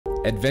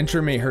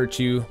Adventure may hurt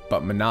you,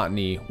 but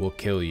monotony will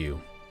kill you.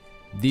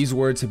 These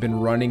words have been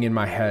running in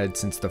my head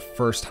since the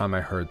first time I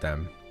heard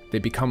them. They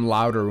become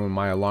louder when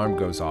my alarm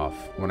goes off,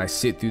 when I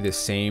sit through the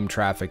same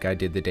traffic I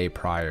did the day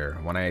prior,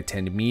 when I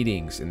attend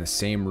meetings in the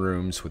same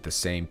rooms with the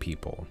same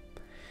people.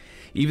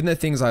 Even the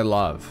things I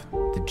love,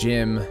 the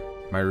gym,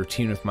 my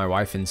routine with my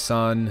wife and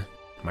son,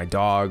 my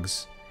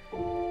dogs.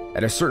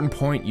 At a certain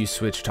point, you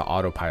switch to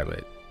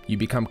autopilot. You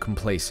become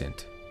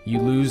complacent. You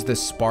lose the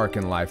spark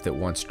in life that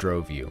once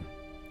drove you.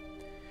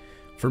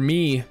 For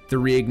me, the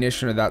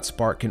reignition of that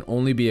spark can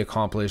only be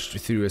accomplished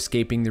through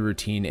escaping the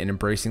routine and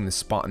embracing the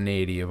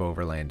spontaneity of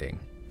overlanding.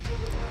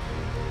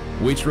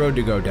 Which road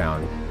to go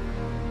down?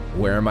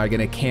 Where am I going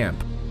to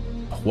camp?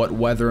 What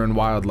weather and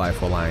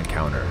wildlife will I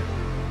encounter?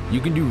 You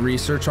can do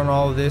research on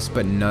all of this,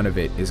 but none of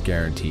it is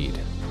guaranteed.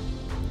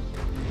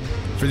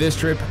 For this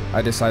trip,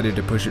 I decided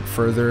to push it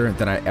further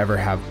than I ever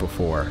have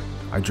before.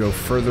 I drove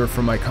further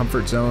from my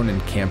comfort zone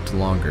and camped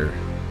longer.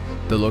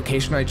 The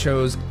location I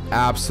chose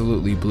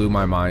absolutely blew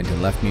my mind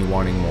and left me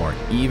wanting more,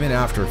 even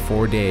after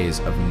 4 days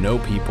of no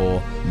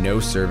people, no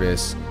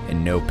service,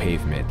 and no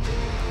pavement.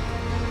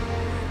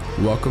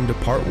 Welcome to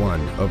part 1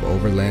 of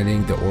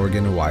Overlanding the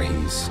Oregon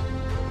Owyhees.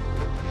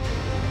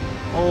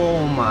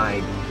 Oh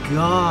my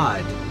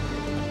God.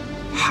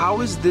 How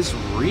is this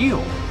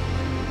real?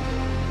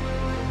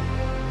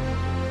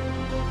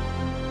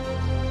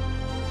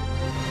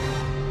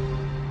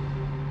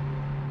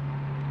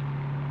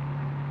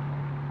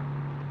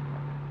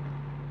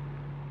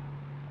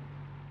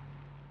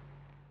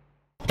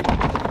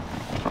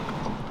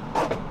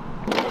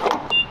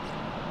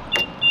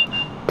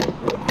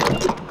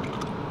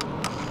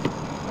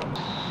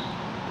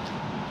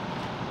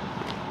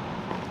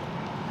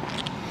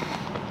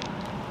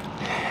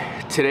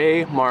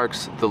 Today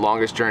marks the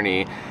longest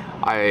journey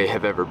I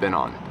have ever been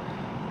on.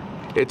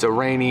 It's a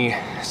rainy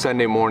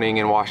Sunday morning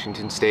in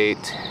Washington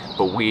State,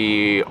 but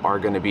we are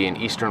going to be in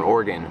Eastern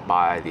Oregon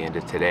by the end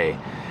of today.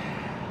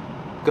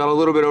 Got a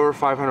little bit over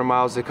 500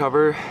 miles to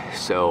cover,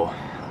 so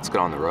let's get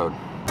on the road.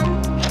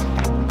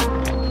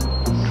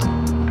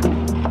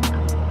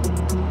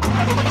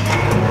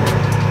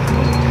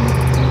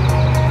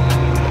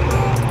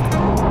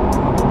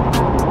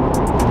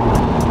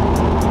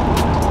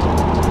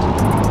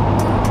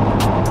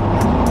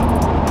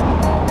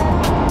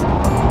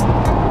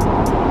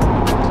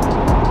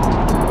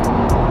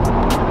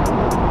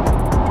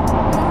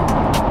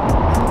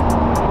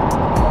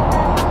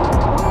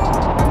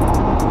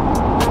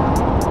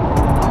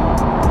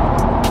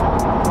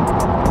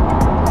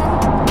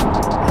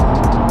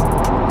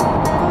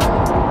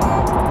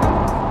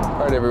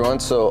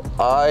 So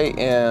I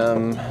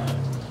am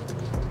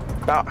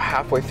about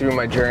halfway through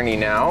my journey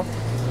now.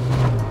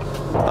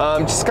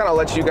 Just kind of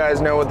let you guys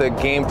know what the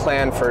game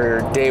plan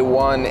for day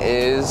 1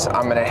 is.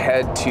 I'm gonna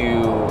head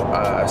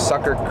to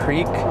Succor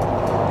Creek,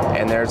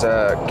 and there's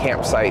a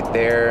campsite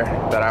there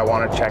that I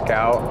want to check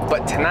out.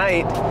 But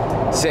tonight,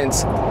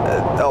 since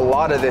a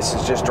lot of this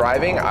is just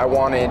driving, I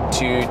wanted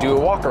to do a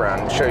walk around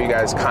and show you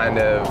guys kind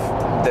of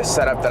the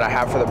setup that I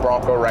have for the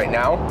Bronco right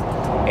now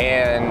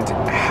and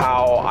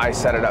how I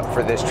set it up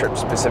for this trip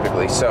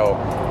specifically. So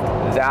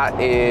that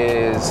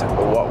is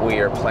what we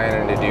are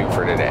planning to do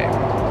for today.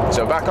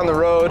 So back on the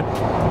road,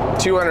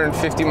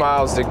 250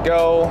 miles to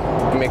go,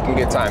 making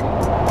good time.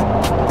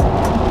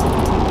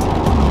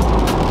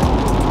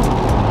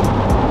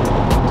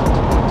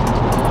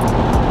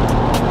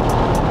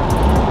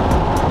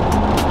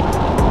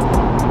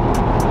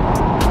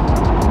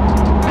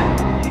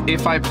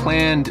 If I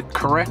planned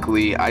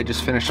correctly, I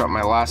just finished up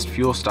my last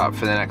fuel stop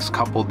for the next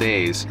couple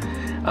days.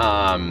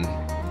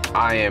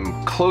 I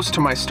am close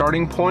to my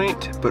starting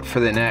point, but for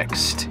the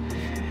next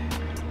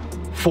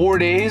 4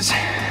 days,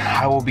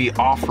 I will be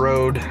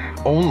off-road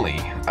only,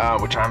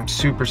 which I'm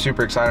super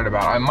excited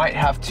about. I might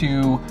have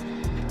to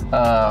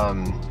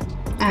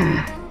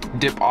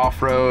dip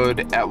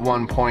off-road at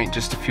one point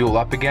just to fuel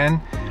up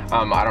again.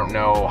 I don't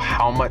know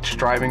how much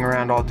driving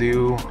around I'll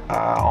do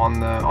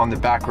on the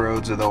back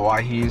roads of the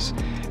Owyhees.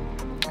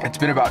 It's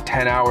been about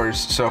 10 hours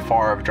so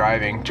far of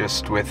driving,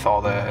 just with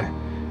all the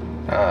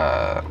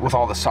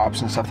stops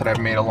and stuff that I've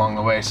made along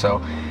the way.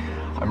 So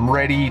I'm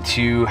ready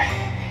to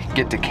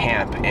get to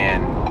camp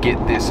and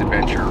get this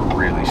adventure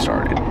really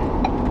started.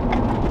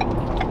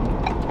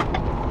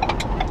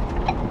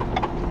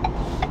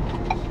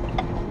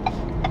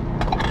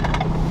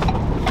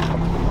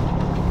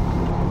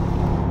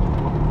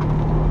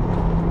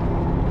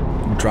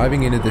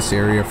 Driving into this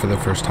area for the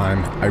first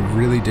time, I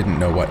really didn't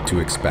know what to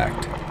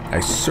expect. I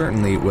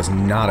certainly was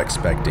not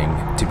expecting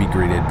to be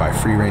greeted by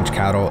free-range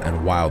cattle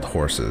and wild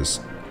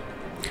horses.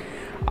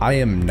 I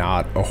am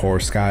not a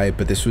horse guy,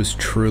 but this was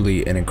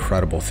truly an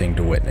incredible thing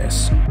to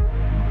witness.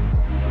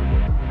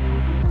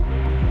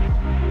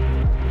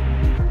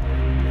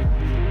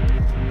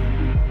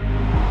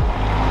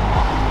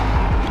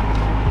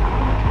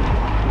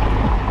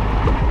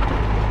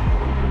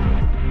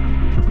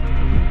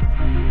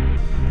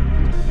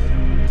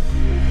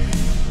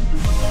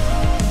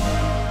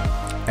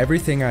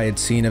 Everything I had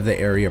seen of the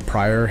area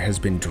prior has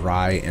been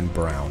dry and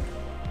brown.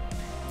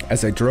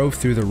 As I drove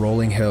through the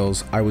rolling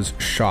hills, I was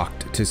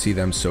shocked to see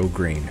them so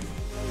green.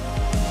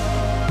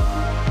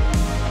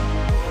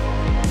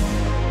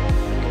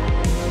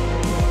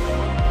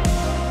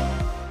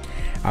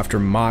 After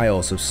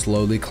miles of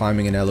slowly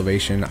climbing an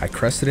elevation, I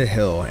crested a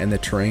hill and the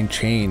terrain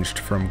changed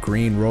from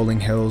green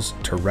rolling hills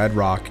to red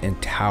rock and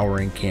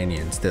towering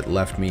canyons that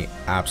left me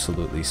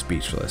absolutely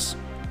speechless.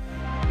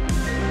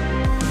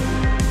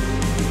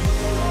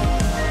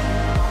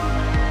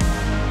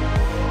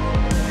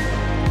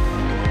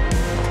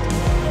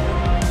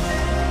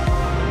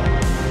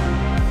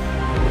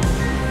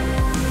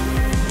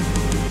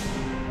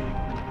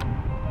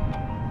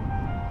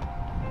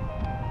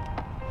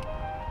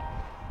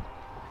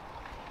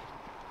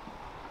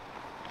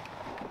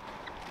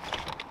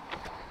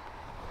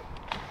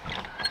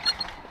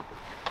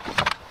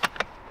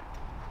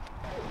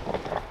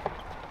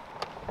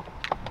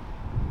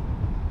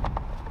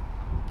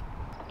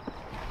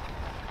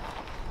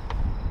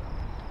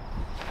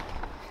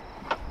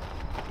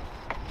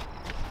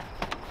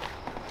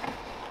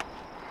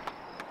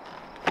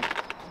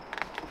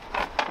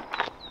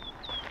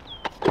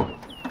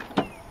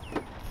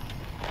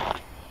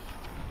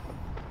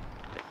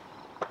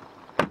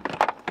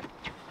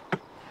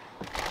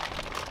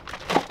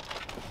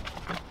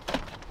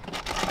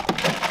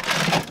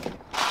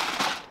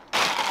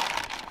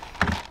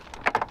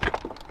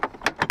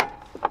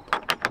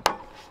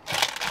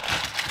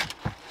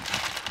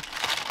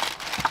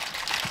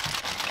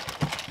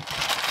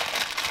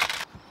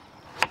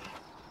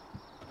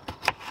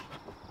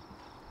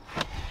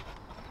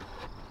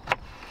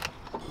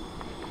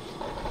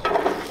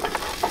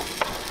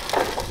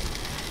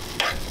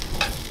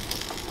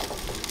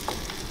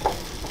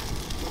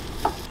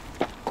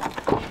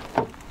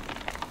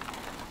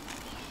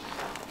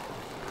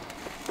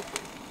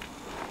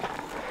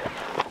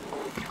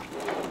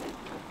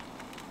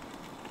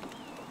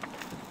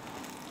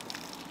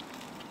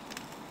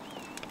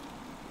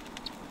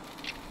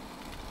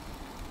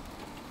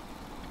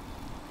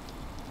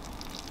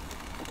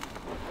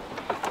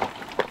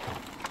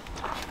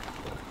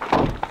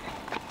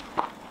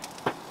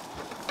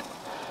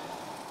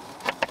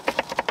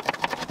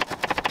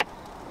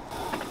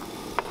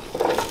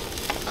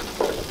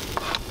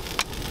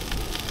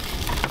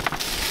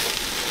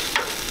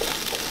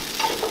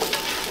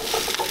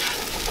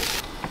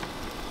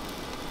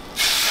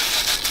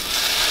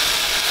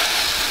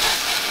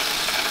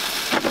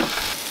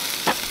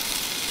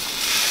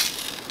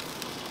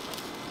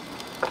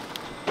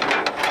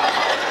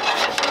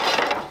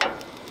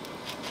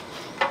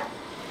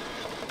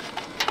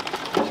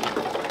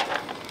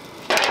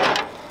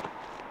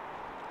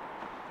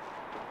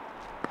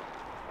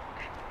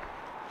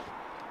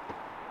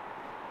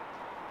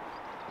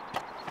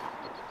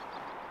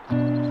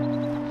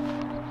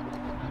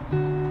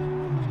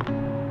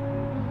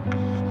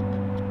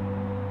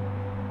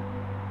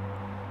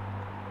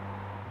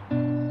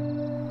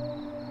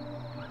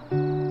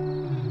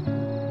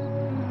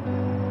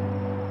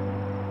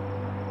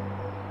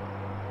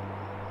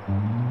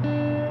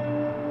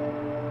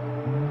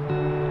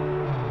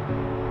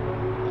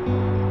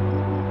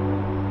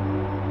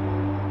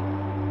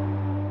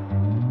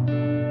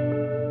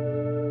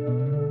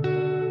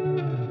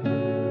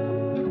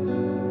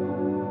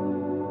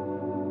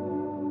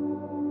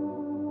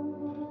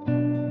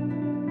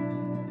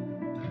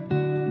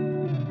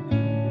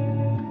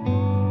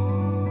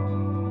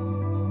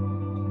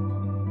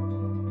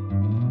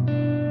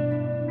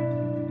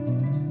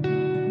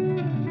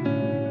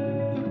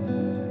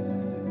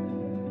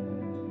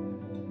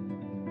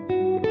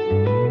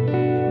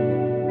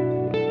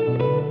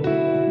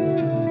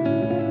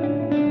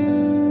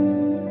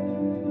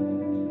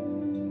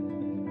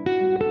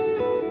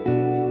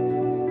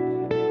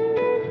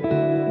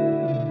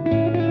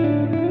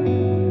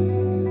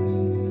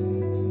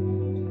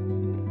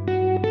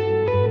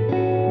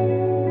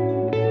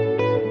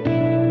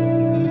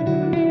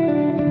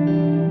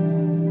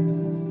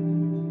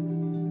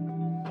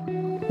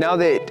 Now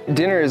that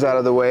dinner is out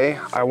of the way,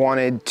 I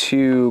wanted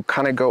to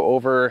kind of go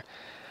over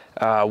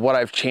what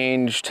I've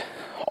changed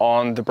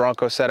on the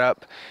Bronco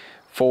setup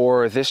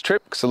for this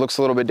trip, because it looks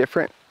a little bit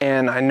different,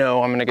 and I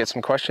know I'm gonna get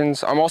some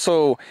questions. I'm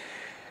also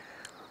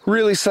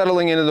really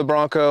settling into the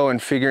Bronco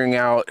and figuring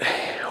out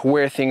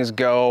where things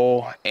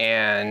go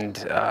and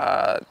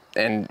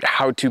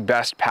how to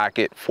best pack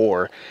it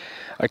for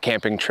a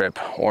camping trip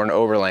or an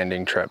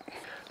overlanding trip.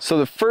 So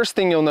the first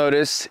thing you'll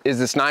notice is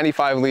this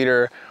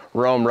 95-liter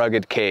Roam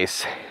rugged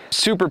case.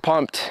 Super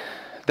pumped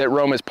that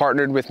Roam has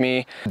partnered with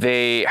me.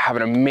 They have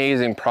an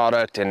amazing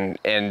product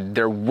and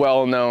they're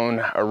well known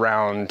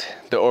around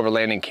the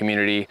overlanding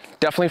community.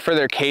 Definitely for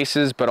their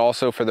cases, but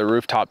also for the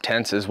rooftop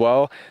tents as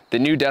well. The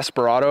new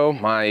Desperado,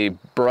 my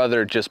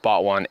brother just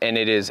bought one and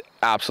it is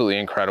absolutely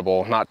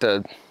incredible.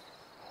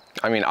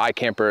 I mean,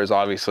 iKamper is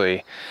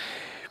obviously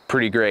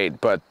pretty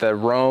great, but the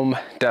Roam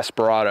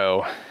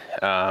Desperado,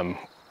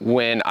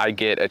 when I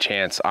get a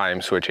chance,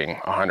 I'm switching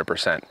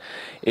 100%.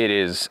 It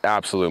is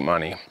absolute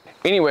money.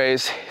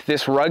 Anyways,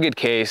 this rugged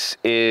case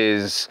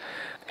is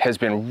has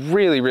been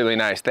really, really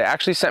nice. They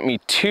actually sent me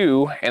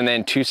 2 and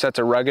then 2 sets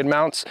of rugged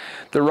mounts.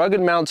 The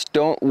rugged mounts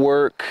don't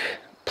work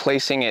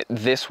placing it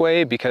this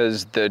way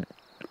because the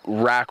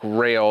rack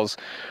rails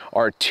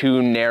are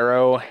too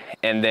narrow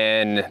and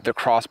then the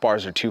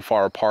crossbars are too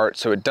far apart,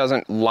 so it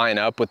doesn't line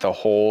up with the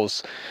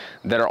holes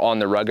that are on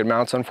the rugged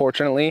mounts,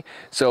 unfortunately.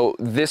 So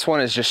this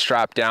one is just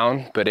strapped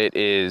down, but it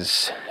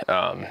is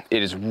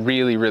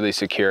really, really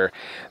secure.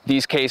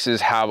 These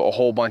cases have a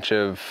whole bunch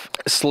of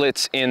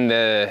slits in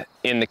the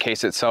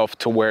case itself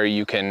to where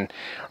you can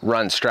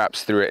run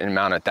straps through it and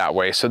mount it that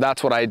way. So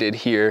that's what I did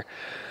here.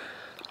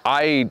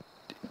 I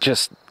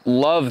just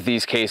love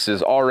these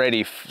cases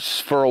already.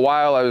 For a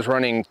while I was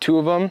running 2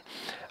 of them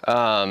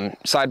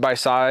side by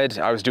side.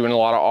 I was doing a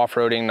lot of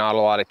off-roading, not a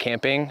lot of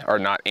camping, or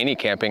not any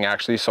camping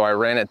actually, so I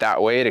ran it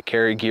that way to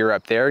carry gear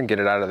up there and get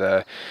it out of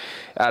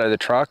the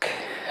truck.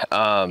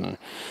 And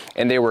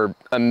they were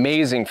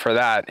amazing for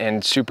that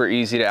and super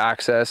easy to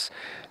access.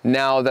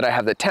 Now that I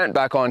have the tent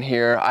back on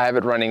here, I have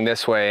it running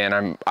this way,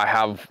 and I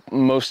have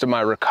most of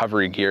my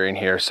recovery gear in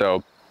here.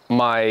 So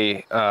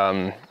my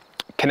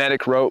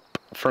kinetic rope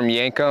from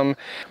Yankum,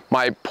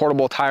 my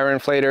portable tire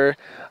inflator,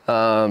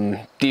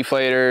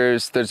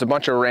 deflators, there's a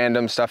bunch of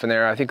random stuff in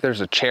there. I think there's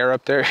a chair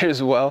up there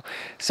as well.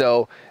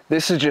 So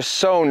this is just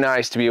so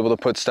nice to be able to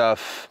put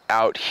stuff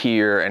out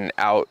here and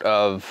out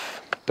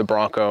of the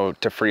Bronco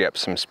to free up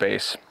some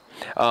space.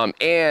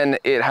 And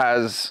it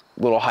has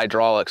little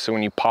hydraulics, so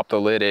when you pop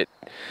the lid,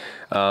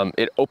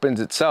 it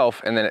opens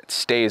itself and then it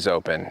stays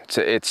open.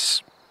 So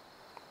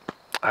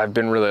I've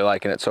been really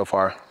liking it so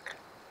far.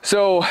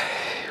 So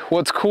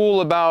what's cool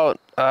about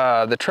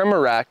the trimmer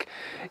rack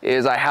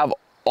is I have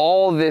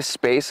all this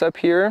space up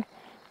here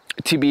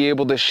to be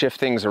able to shift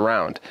things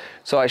around.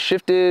 So I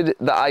shifted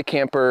the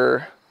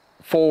iKamper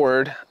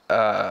forward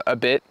a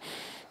bit,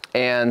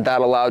 and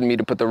that allowed me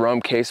to put the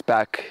Roam case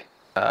back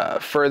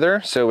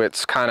further. So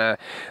it's kind of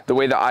the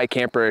way the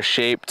iKamper is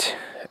shaped,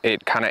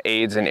 it kind of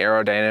aids in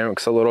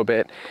aerodynamics a little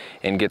bit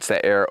and gets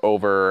the air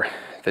over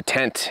the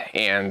tent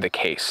and the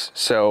case.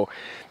 So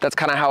that's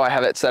kind of how I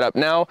have it set up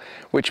now,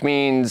 which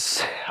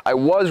means I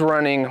was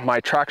running my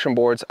traction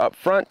boards up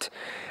front,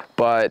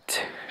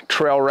 but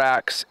Trail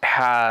Racks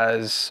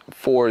has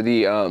for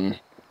the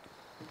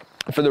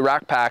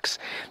rack packs,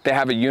 they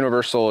have a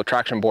universal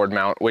traction board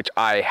mount, which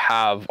I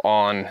have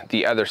on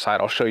the other side.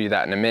 I'll show you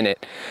that in a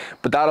minute.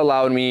 But that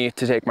allowed me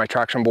to take my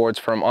traction boards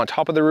from on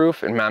top of the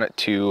roof and mount it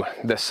to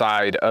the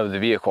side of the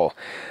vehicle.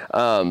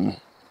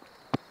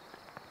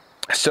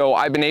 So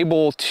I've been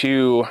able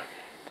to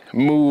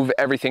move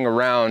everything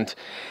around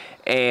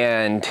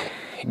and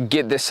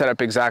get this set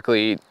up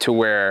exactly to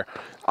where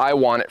I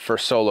want it for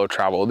solo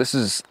travel. This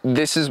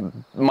is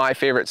my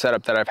favorite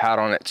setup that I've had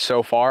on it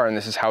so far, and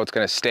this is how it's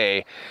going to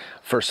stay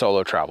for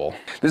solo travel.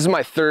 This is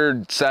my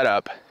 3rd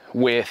setup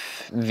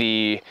with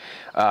the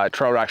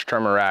Trail Racks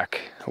trimmer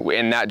rack,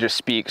 and that just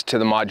speaks to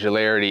the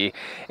modularity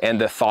and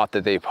the thought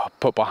that they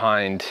put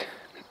behind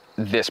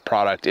this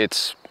product.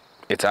 It's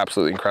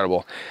absolutely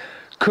incredible.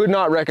 Could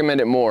not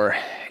recommend it more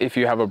if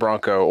you have a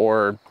Bronco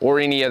or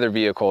any other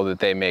vehicle that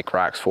they make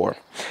racks for.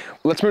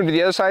 Let's move to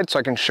the other side so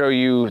I can show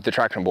you the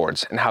traction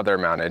boards and how they're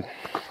mounted.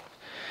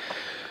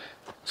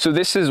 So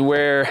this is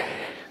where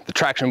the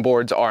traction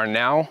boards are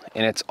now,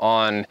 and it's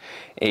on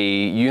a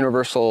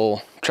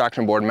universal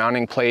traction board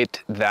mounting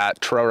plate that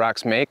Trail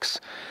Racks makes.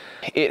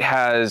 It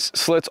has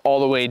slits all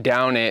the way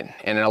down it,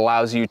 and it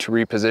allows you to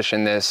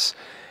reposition this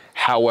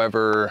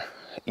however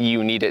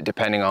you need it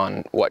depending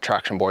on what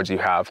traction boards you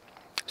have.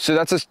 So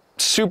that's a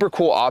super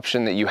cool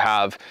option that you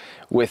have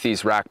with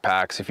these rack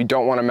packs. If you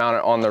don't want to mount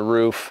it on the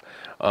roof,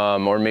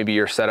 or maybe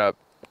your setup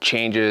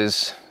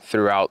changes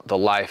throughout the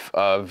life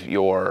of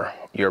your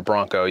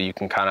Bronco, you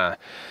can kind of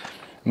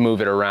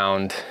move it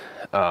around,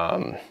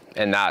 and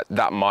that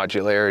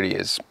modularity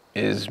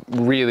is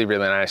really,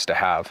 really nice to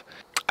have.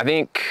 I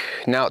think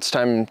now it's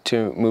time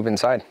to move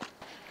inside.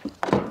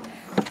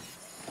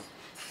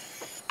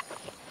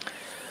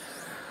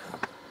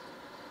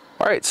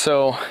 All right,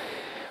 so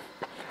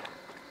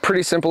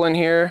pretty simple in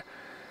here.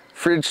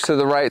 Fridge to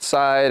the right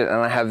side, and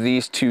I have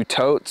these 2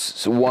 totes.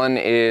 So one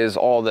is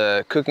all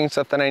the cooking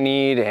stuff that I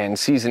need and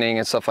seasoning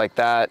and stuff like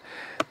that.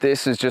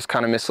 This is just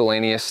kind of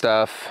miscellaneous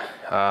stuff.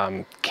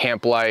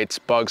 Camp lights,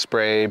 bug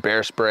spray,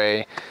 bear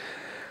spray,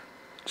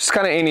 just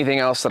kind of anything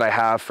else that I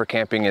have for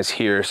camping is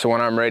here. So when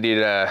I'm ready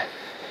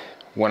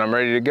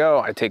to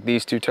go, I take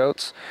these 2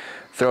 totes,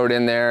 throw it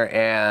in there,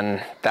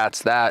 and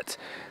that's that.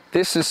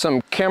 This is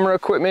some camera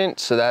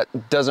equipment, so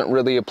that doesn't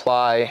really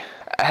apply.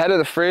 Ahead of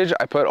the fridge,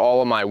 I put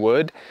all of my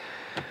wood.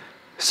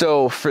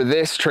 So for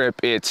this trip,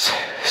 it's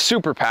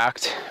super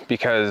packed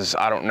because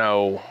I don't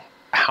know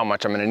how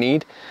much I'm gonna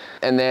need.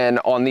 And then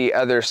on the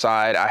other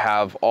side, I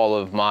have all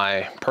of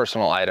my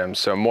personal items.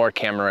 So more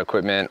camera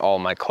equipment, all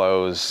my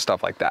clothes,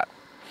 stuff like that.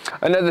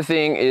 Another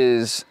thing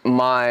is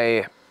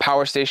my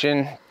power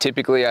station.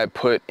 Typically I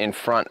put in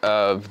front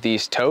of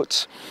these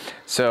totes.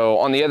 So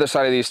on the other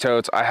side of these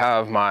totes, I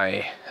have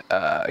my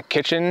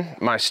kitchen,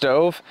 my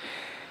stove,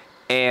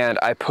 and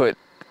I put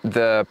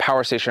the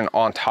power station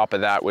on top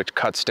of that, which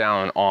cuts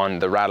down on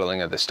the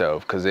rattling of the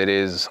stove because it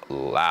is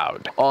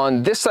loud.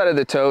 On this side of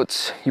the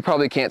totes, you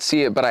probably can't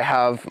see it, but I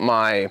have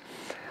my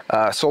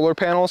solar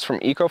panels from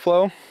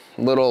EcoFlow.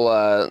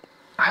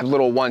 I have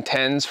little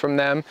 110s from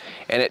them,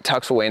 and it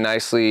tucks away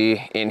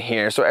nicely in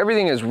here. So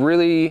everything is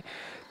really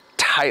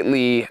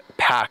tightly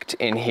packed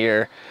in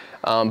here,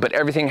 but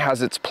everything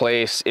has its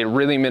place. It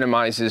really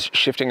minimizes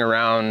shifting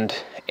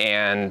around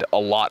and a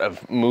lot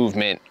of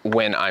movement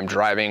when I'm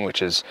driving,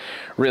 which is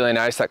really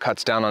nice. That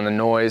cuts down on the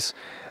noise.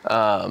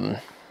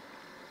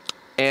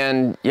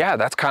 And yeah,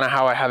 that's kind of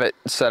how I have it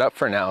set up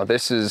for now.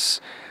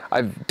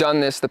 I've done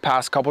this the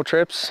past couple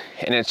trips,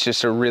 and it's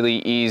just a really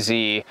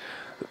easy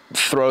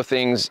throw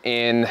things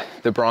in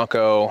the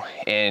Bronco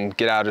and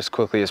get out as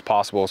quickly as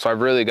possible. So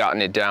I've really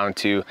gotten it down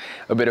to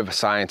a bit of a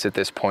science at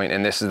this point,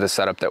 and this is the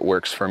setup that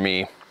works for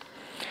me.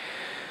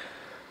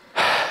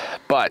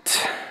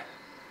 But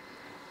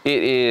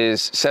it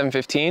is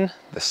 7:15,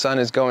 the sun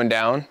is going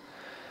down.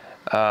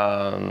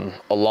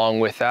 Along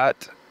with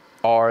that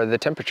are the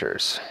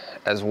temperatures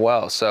as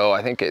well. So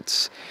I think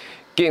it's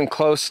getting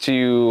close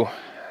to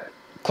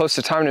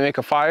time to make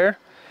a fire.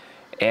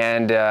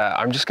 And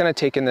I'm just gonna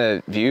take in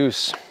the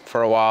views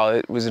for a while.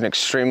 It was an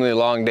extremely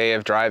long day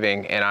of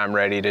driving, and I'm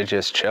ready to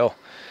just chill.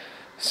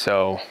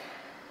 So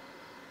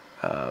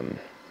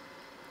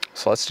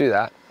let's do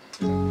that.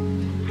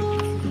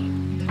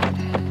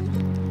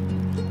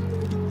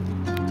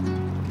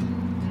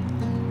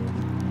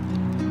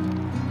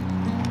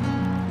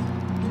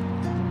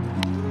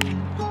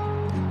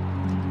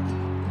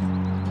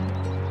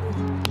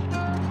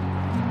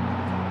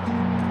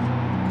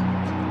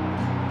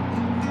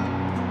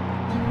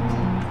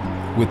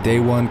 With day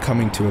one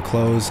coming to a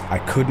close, I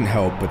couldn't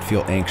help but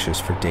feel anxious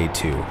for day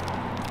two.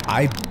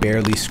 I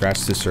barely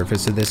scratched the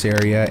surface of this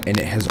area, and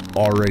it has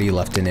already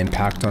left an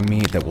impact on me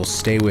that will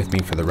stay with me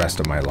for the rest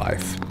of my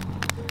life.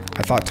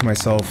 I thought to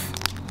myself,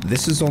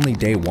 this is only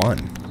day one.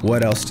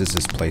 What else does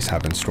this place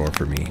have in store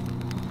for me?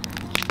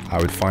 I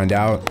would find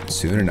out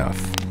soon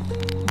enough.